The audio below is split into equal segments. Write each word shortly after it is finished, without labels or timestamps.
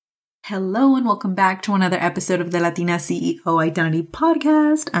Hello and welcome back to another episode of the Latina CEO Identity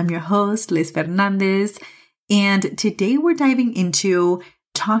Podcast. I'm your host, Liz Fernandez, and today we're diving into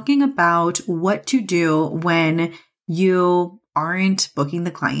talking about what to do when you aren't booking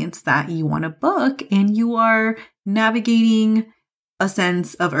the clients that you want to book and you are navigating a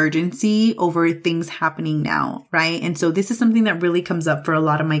sense of urgency over things happening now, right? And so this is something that really comes up for a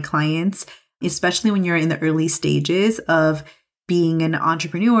lot of my clients, especially when you're in the early stages of being an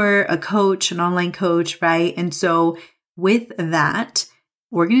entrepreneur, a coach, an online coach, right? And so with that,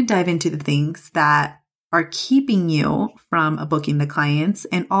 we're going to dive into the things that are keeping you from booking the clients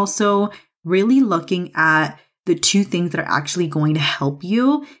and also really looking at the two things that are actually going to help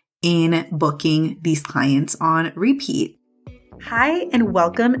you in booking these clients on repeat. Hi, and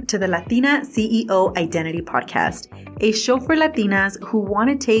welcome to the Latina CEO Identity Podcast, a show for Latinas who want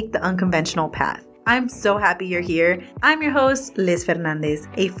to take the unconventional path. I'm so happy you're here. I'm your host, Liz Fernandez,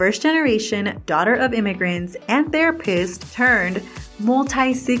 a first-generation daughter of immigrants and therapist turned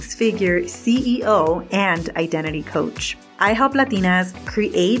multi-six-figure CEO and identity coach. I help Latinas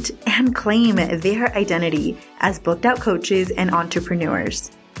create and claim their identity as booked-out coaches and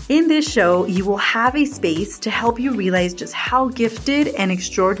entrepreneurs. In this show, you will have a space to help you realize just how gifted and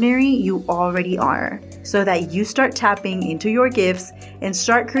extraordinary you already are, so that you start tapping into your gifts and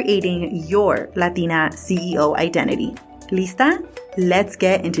start creating your Latina CEO identity. Lista? Let's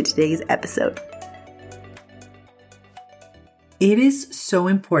get into today's episode. It is so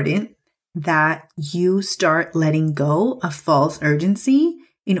important that you start letting go of false urgency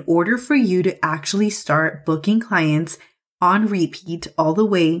in order for you to actually start booking clients on repeat all the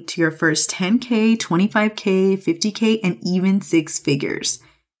way to your first 10K, 25K, 50K, and even six figures.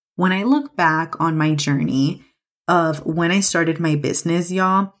 When I look back on my journey of when I started my business,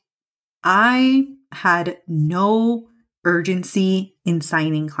 y'all, I had no urgency in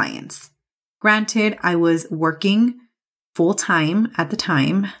signing clients. Granted, I was working full time at the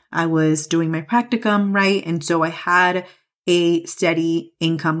time. I was doing my practicum, right? And so I had a steady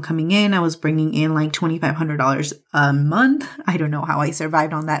income coming in. I was bringing in like $2,500 a month. I don't know how I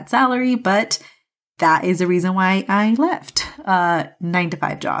survived on that salary, but that is the reason why I left a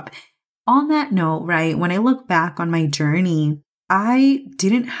 9-to-5 job. On that note, right, when I look back on my journey, I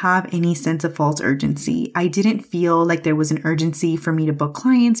didn't have any sense of false urgency. I didn't feel like there was an urgency for me to book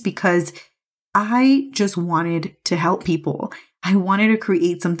clients because I just wanted to help people. I wanted to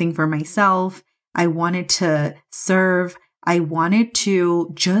create something for myself. I wanted to serve. I wanted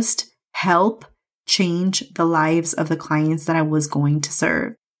to just help change the lives of the clients that I was going to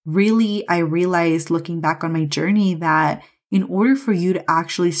serve. Really, I realized looking back on my journey that in order for you to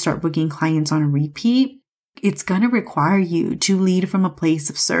actually start booking clients on a repeat, it's going to require you to lead from a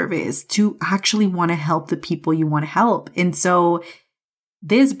place of service, to actually want to help the people you want to help. And so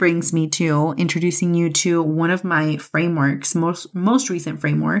this brings me to introducing you to one of my frameworks, most recent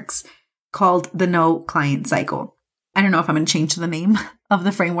frameworks, called the No Client Cycle. I don't know if I'm going to change the name of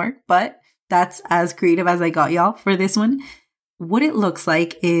the framework, but that's as creative as I got, y'all, for this one. What it looks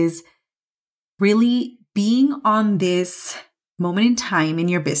like is really being on this moment in time in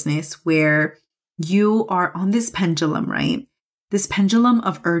your business where you are on this pendulum, right? This pendulum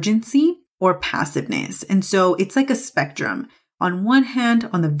of urgency or passiveness. And so it's like a spectrum. On one hand,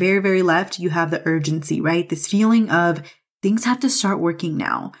 on the very, very left, you have the urgency, right? This feeling of things have to start working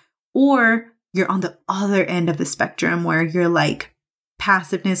now. Or you're on the other end of the spectrum where you're like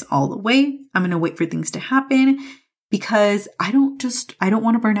passiveness all the way. I'm going to wait for things to happen because I don't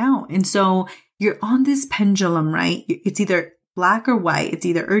want to burn out. And so you're on this pendulum, right? It's either black or white. It's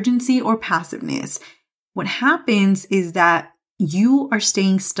either urgency or passiveness. What happens is that you are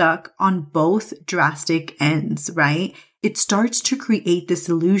staying stuck on both drastic ends, right? It starts to create this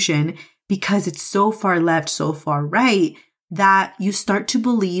illusion because it's so far left, so far right, that you start to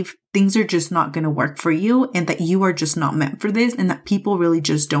believe things are just not going to work for you and that you are just not meant for this and that people really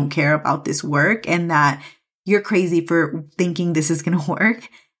just don't care about this work and that you're crazy for thinking this is going to work.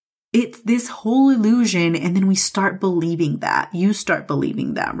 It's this whole illusion. And then we start believing that. You start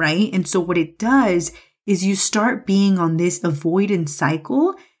believing that, right? And so what it does is you start being on this avoidance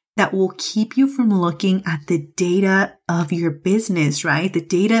cycle that will keep you from looking at the data of your business, right? The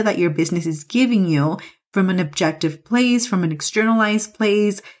data that your business is giving you from an objective place, from an externalized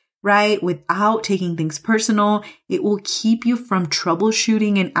place, right? Without taking things personal, it will keep you from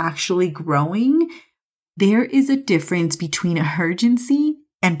troubleshooting and actually growing. There is a difference between urgency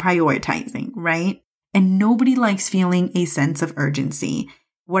and prioritizing, right? And nobody likes feeling a sense of urgency.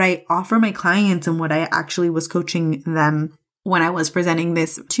 What I offer my clients and what I actually was coaching them when I was presenting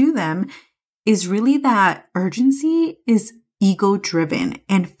this to them is really that urgency is ego-driven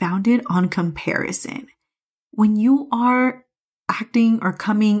and founded on comparison. When you are acting or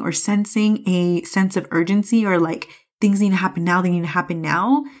coming or sensing a sense of urgency or like things need to happen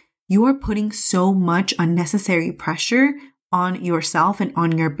now, you are putting so much unnecessary pressure on yourself and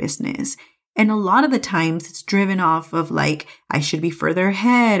on your business. And a lot of the times it's driven off of like, I should be further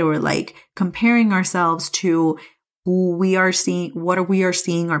ahead, or like comparing ourselves to who we are seeing, what we are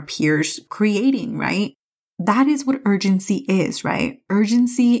seeing our peers creating, right? That is what urgency is, right?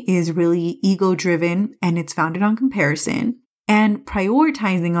 Urgency is really ego-driven and it's founded on comparison. And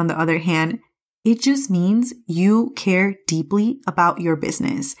prioritizing, on the other hand, it just means you care deeply about your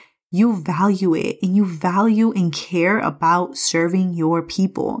business. You value it, and you value and care about serving your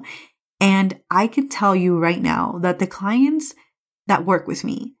people. And I can tell you right now that the clients that work with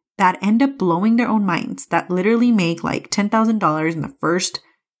me that end up blowing their own minds, that literally make like $10,000 in the first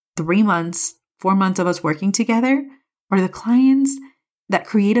 3 months, 4 months of us working together, are the clients that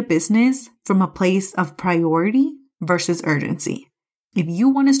create a business from a place of priority versus urgency. If you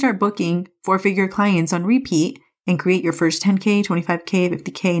want to start booking 4-figure clients on repeat and create your first 10K, 25K,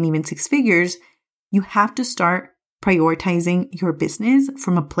 50K, and even 6 figures, you have to start prioritizing your business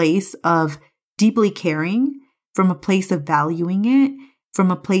from a place of deeply caring, from a place of valuing it, from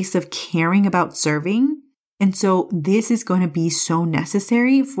a place of caring about serving. And so this is going to be so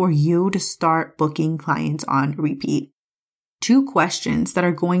necessary for you to start booking clients on repeat. 2 questions that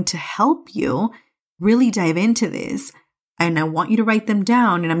are going to help you really dive into this, and I want you to write them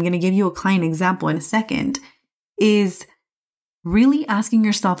down, and I'm going to give you a client example in a second, is really asking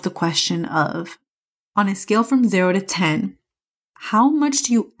yourself the question of, on a scale from 0 to 10, how much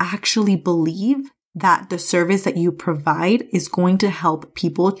do you actually believe that the service that you provide is going to help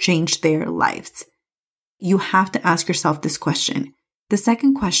people change their lives? You have to ask yourself this question. The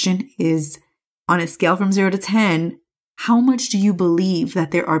second question is, on a scale from 0 to 10, how much do you believe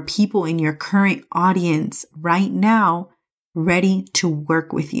that there are people in your current audience right now ready to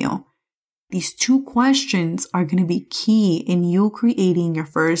work with you? These 2 questions are going to be key in you creating your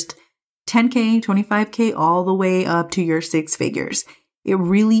first 10K, 25K, all the way up to your 6 figures. It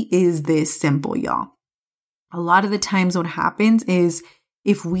really is this simple, y'all. A lot of the times what happens is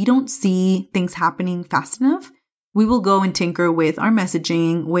if we don't see things happening fast enough, we will go and tinker with our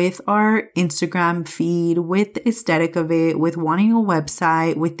messaging, with our Instagram feed, with the aesthetic of it, with wanting a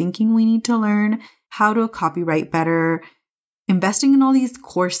website, with thinking we need to learn how to copyright better, investing in all these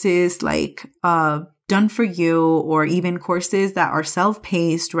courses like Done For You, or even courses that are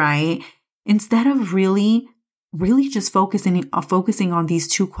self-paced, right? Instead of really just focusing on these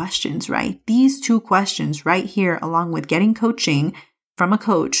 2 questions, right? These 2 questions right here, along with getting coaching from a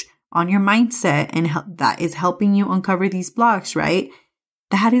coach on your mindset, and that is helping you uncover these blocks, right?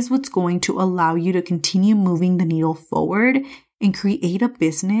 That is what's going to allow you to continue moving the needle forward and create a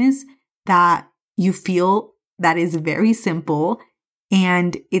business that you feel that is very simple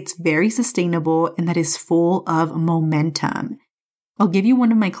and it's very sustainable and that is full of momentum. I'll give you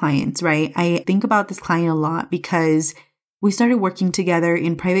one of my clients, right? I think about this client a lot because we started working together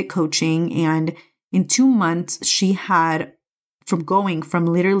in private coaching, and in 2 months, she had going from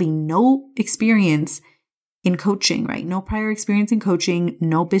literally no experience in coaching, right? No prior experience in coaching,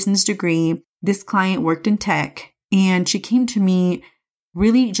 no business degree. This client worked in tech, and she came to me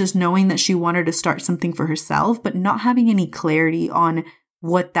really just knowing that she wanted to start something for herself, but not having any clarity on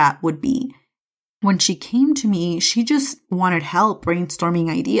what that would be. When she came to me, she just wanted help brainstorming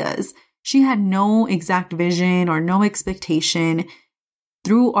ideas. She had no exact vision or no expectation.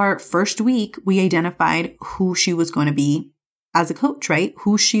 Through our first week, we identified who she was going to be as a coach, right?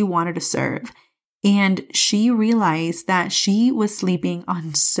 Who she wanted to serve. And she realized that she was sleeping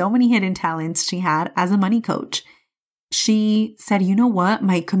on so many hidden talents she had as a money coach. She said, you know what?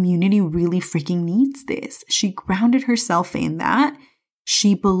 My community really freaking needs this. She grounded herself in that.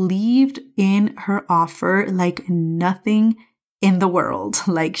 She believed in her offer like nothing in the world.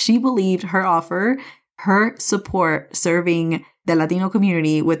 Like, she believed her offer, her support serving the Latino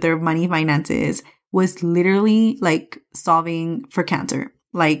community with their money finances was literally like solving for cancer.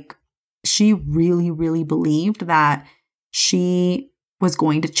 Like, she really, really believed that she was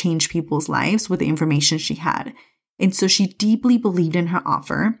going to change people's lives with the information she had. And so she deeply believed in her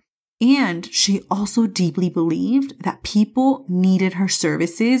offer. And she also deeply believed that people needed her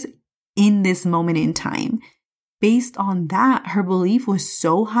services in this moment in time. Based on that, her belief was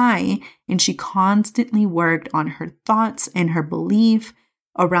so high, and she constantly worked on her thoughts and her belief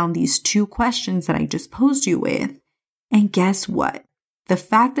around these 2 questions that I just posed you with. And guess what? The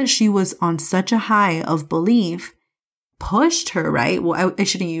fact that she was on such a high of belief pushed her, right? Well, I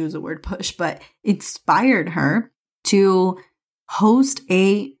shouldn't use the word push, but inspired her to host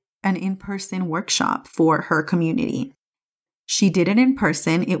an in-person workshop for her community. She did it in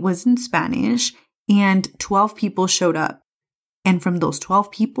person. It was in Spanish, and 12 people showed up. And from those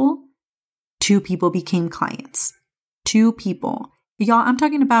 12 people, 2 people became clients. 2 people. Y'all, I'm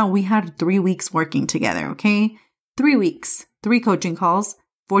talking about we had 3 weeks working together, okay? 3 weeks, 3 coaching calls,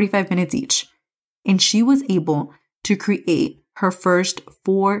 45 minutes each. And she was able to create her first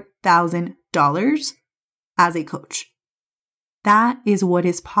 $4,000 as a coach. That is what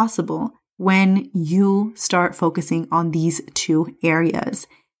is possible when you start focusing on these 2 areas.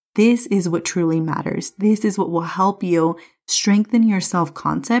 This is what truly matters. This is what will help you strengthen your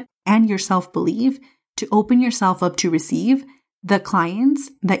self-concept and your self-belief to open yourself up to receive the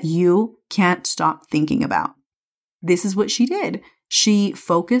clients that you can't stop thinking about. This is what she did. She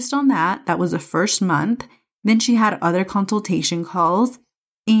focused on that. That was the first month. Then she had other consultation calls.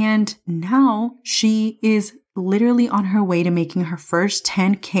 And now she is literally on her way to making her first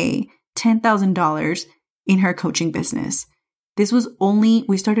 $10,000 in her coaching business. This was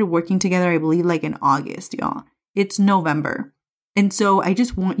we started working together, I believe, like in August, y'all. It's November. And so I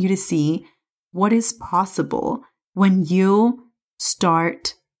just want you to see what is possible when you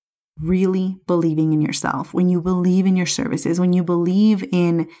start really believing in yourself, when you believe in your services, when you believe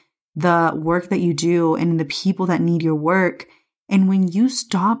in the work that you do and the people that need your work. And when you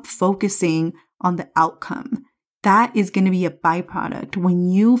stop focusing on the outcome, that is going to be a byproduct. When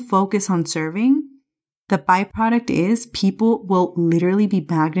you focus on serving, the byproduct is people will literally be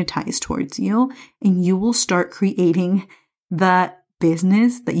magnetized towards you, and you will start creating the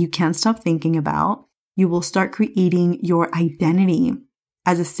business that you can't stop thinking about. You will start creating your identity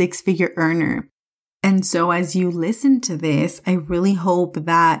as a 6-figure earner. And so as you listen to this, I really hope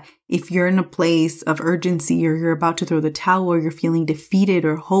that if you're in a place of urgency, or you're about to throw the towel, or you're feeling defeated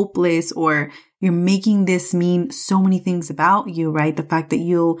or hopeless, or you're making this mean so many things about you, right? The fact that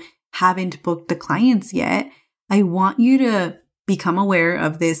you haven't booked the clients yet, I want you to become aware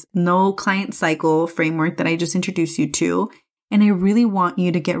of this no client cycle framework that I just introduced you to. And I really want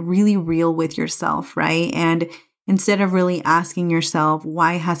you to get really real with yourself, right? And instead of really asking yourself,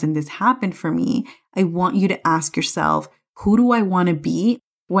 why hasn't this happened for me? I want you to ask yourself, who do I want to be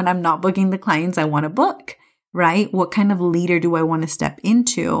when I'm not booking the clients I want to book, right? What kind of leader do I want to step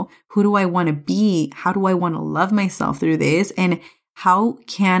into? Who do I want to be? How do I want to love myself through this? And how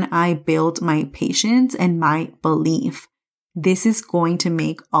can I build my patience and my belief? This is going to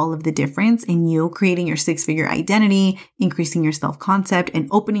make all of the difference in you creating your 6-figure identity, increasing your self-concept, and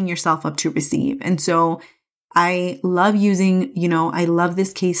opening yourself up to receive. And so I love I love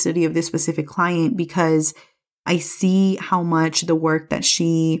this case study of this specific client because I see how much the work that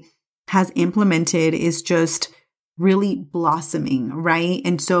she has implemented is just really blossoming, right?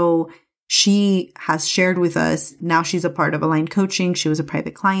 And so she has shared with us, now she's a part of Aligned Coaching. She was a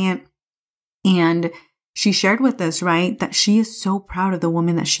private client, and she shared with us, right, that she is so proud of the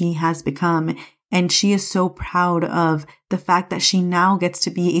woman that she has become. And she is so proud of the fact that she now gets to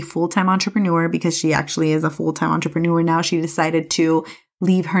be a full-time entrepreneur, because she actually is a full-time entrepreneur now. She decided to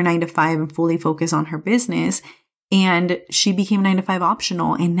leave her 9-to-5 and fully focus on her business. And she became 9-to-5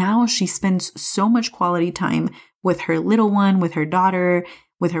 optional. And now she spends so much quality time with her little one, with her daughter,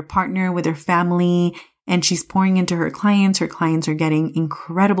 with her partner, with her family. And she's pouring into her clients. Her clients are getting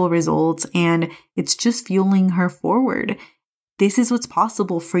incredible results, and it's just fueling her forward. This is what's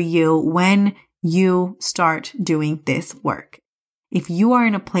possible for you when you start doing this work. If you are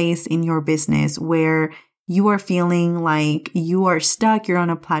in a place in your business where you are feeling like you are stuck, you're on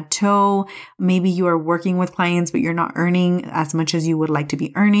a plateau, maybe you are working with clients, but you're not earning as much as you would like to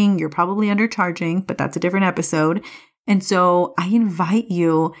be earning, you're probably undercharging, but that's a different episode. And so I invite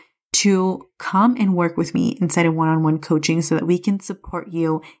you to come and work with me inside of one-on-one coaching so that we can support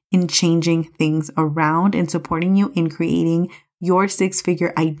you in changing things around and supporting you in creating your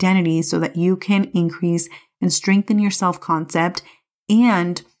 6-figure identity so that you can increase and strengthen your self-concept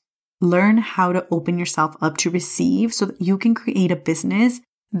and learn how to open yourself up to receive so that you can create a business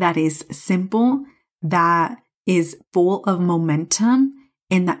that is simple, that is full of momentum,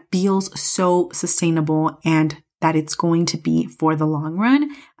 and that feels so sustainable, and that it's going to be for the long run,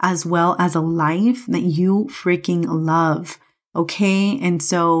 as well as a life that you freaking love. Okay. And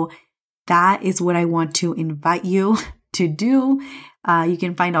so that is what I want to invite you to do. You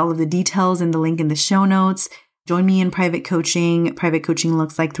can find all of the details in the link in the show notes. Join me in private coaching. Private coaching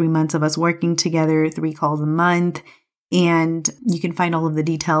looks like 3 months of us working together, 3 calls a month. And you can find all of the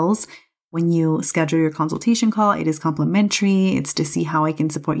details when you schedule your consultation call. It is complimentary. It's to see how I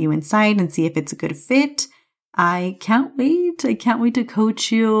can support you inside and see if it's a good fit. I can't wait. I can't wait to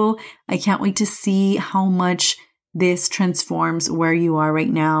coach you. I can't wait to see how much this transforms where you are right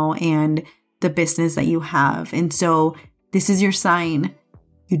now and the business that you have. And so this is your sign.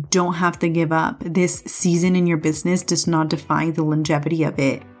 You don't have to give up. This season in your business does not define the longevity of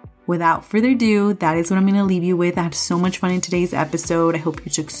it. Without further ado, that is what I'm going to leave you with. I had so much fun in today's episode. I hope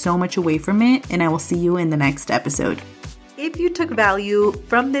you took so much away from it, and I will see you in the next episode. If you took value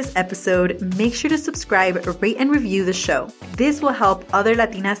from this episode, make sure to subscribe, rate, and review the show. This will help other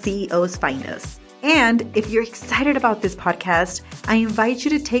Latina CEOs find us. And if you're excited about this podcast, I invite you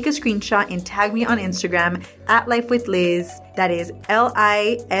to take a screenshot and tag me on Instagram at Life with Liz. That is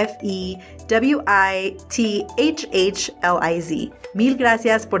LIFEWITHHLIZ. Mil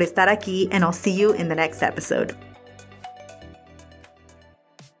gracias por estar aquí, and I'll see you in the next episode.